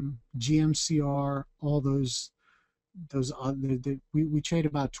 CRM, GMCR, all those we trade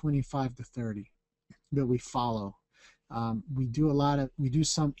about 25 to 30 that we follow. We do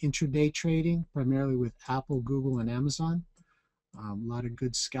some intraday trading, primarily with Apple, Google, and Amazon. A lot of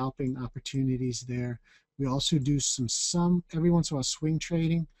good scalping opportunities there. We also do some every once in a while swing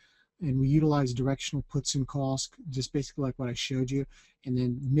trading, and we utilize directional puts and calls, just basically like what I showed you. And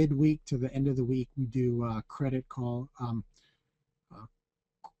then midweek to the end of the week, we do credit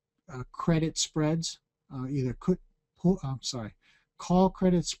spreads, either call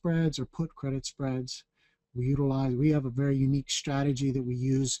credit spreads or put credit spreads. We have a very unique strategy that we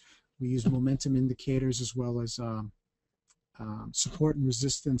use. We use momentum indicators as well as support and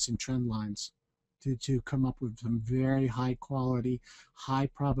resistance and trend lines to come up with some very high quality, high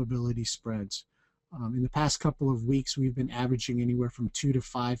probability spreads. In the past couple of weeks, we've been averaging anywhere from 2 to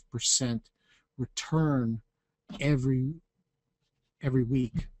 5% return every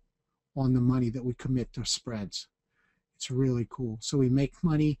week on the money that we commit to spreads. It's really cool. So we make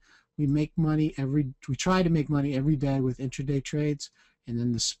money. We try to make money every day with intraday trades, and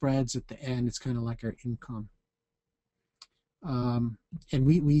then the spreads at the end, it's kind of like our income. And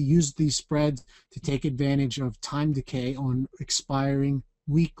we use these spreads to take advantage of time decay on expiring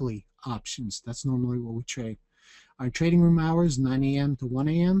weekly options. That's normally what we trade. Our trading room hours, 9 a.m. to 1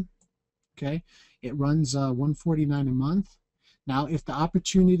 a.m. Okay, it runs $149 a month. Now, if the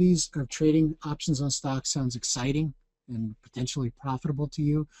opportunities of trading options on stocks sounds exciting and potentially profitable to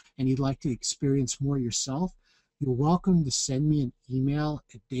you, and you'd like to experience more yourself, you're welcome to send me an email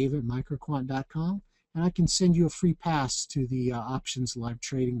at dave@microquant.com, and I can send you a free pass to the options live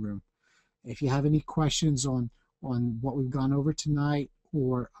trading room. If you have any questions on what we've gone over tonight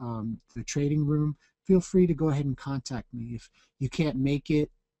or the trading room, feel free to go ahead and contact me. If you can't make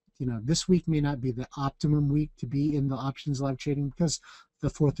it, this week may not be the optimum week to be in the options live trading because the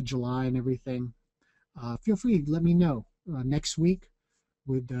 4th of July and everything. Feel free to let me know next week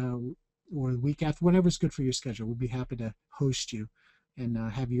or the week after, whenever's good for your schedule. We'll be happy to host you and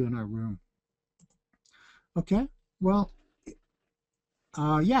have you in our room. Okay, well,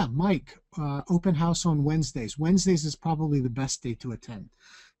 yeah, Mike, open house on Wednesdays. Wednesdays is probably the best day to attend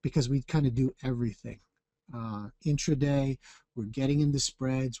because we kind of do everything. Intraday, we're getting into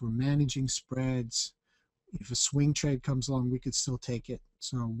spreads, we're managing spreads. If a swing trade comes along, we could still take it.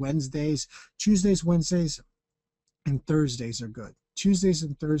 So Wednesdays, Tuesdays, Wednesdays, and Thursdays are good. Tuesdays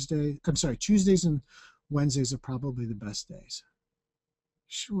and Wednesdays are probably the best days.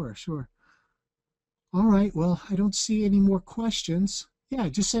 Sure, sure. All right, well, I don't see any more questions. Yeah,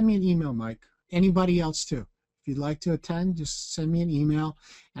 just send me an email, Mike. Anybody else too. If you'd like to attend, just send me an email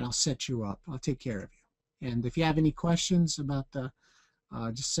and I'll set you up. I'll take care of you. And if you have any questions about the,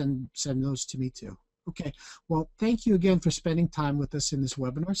 just send those to me too. Okay, well, thank you again for spending time with us in this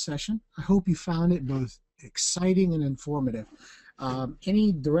webinar session. I hope you found it both exciting and informative.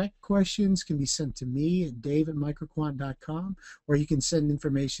 Any direct questions can be sent to me at dave@microquant.com, or you can send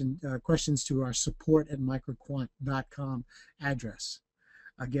questions to our support@microquant.com address.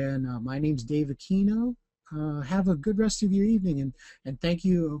 Again, my name's Dave Aquino. Have a good rest of your evening, and thank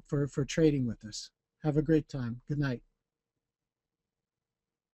you for trading with us. Have a great time. Good night.